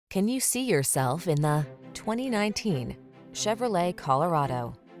Can you see yourself in the 2019 Chevrolet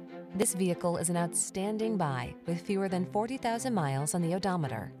Colorado? This vehicle is an outstanding buy with fewer than 40,000 miles on the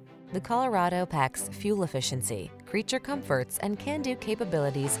odometer. The Colorado packs fuel efficiency, creature comforts, and can-do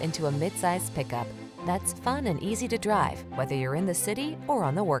capabilities into a mid-sized pickup that's fun and easy to drive, whether you're in the city or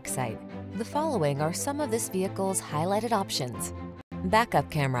on the work site. The following are some of this vehicle's highlighted options: backup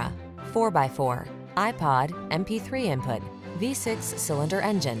camera, 4x4, iPod, MP3 input, V6 cylinder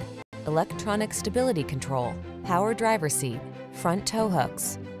engine, electronic stability control, power driver seat, front tow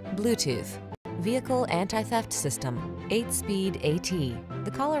hooks, Bluetooth, vehicle anti-theft system, 8-speed AT.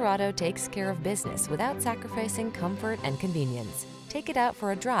 The Colorado takes care of business without sacrificing comfort and convenience. Take it out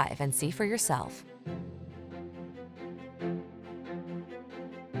for a drive and see for yourself.